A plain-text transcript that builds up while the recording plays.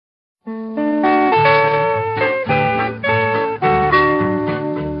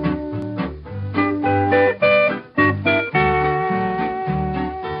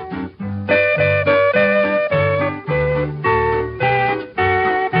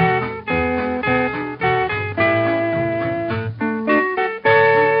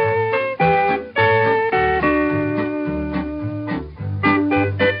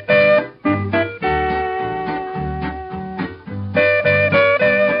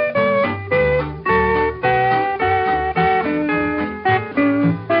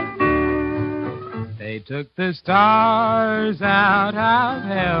took the stars out of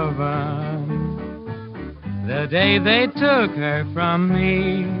heaven the day they took her from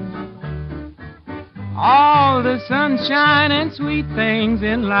me. All the sunshine and sweet things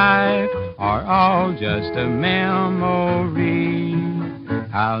in life are all just a memory.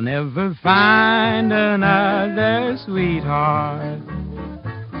 I'll never find another sweetheart.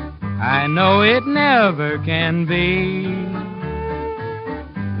 I know it never can be.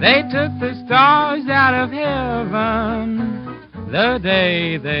 They took the stars out of heaven the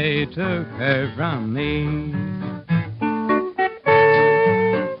day they took her from me.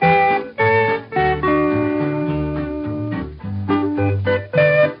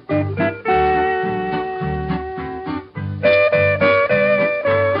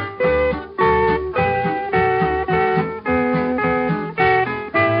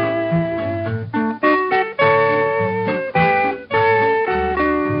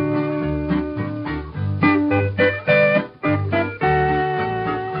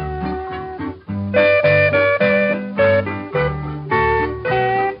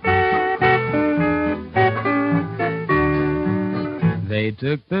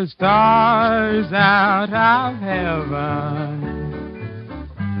 Took the stars out of heaven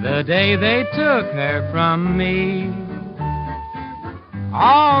the day they took her from me.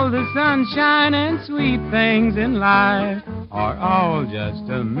 All the sunshine and sweet things in life are all just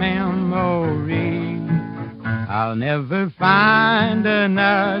a memory. I'll never find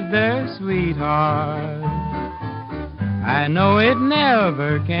another sweetheart. I know it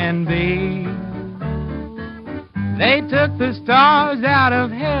never can be. They took the stars out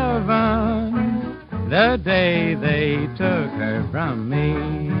of heaven the day they took her from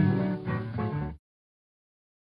me.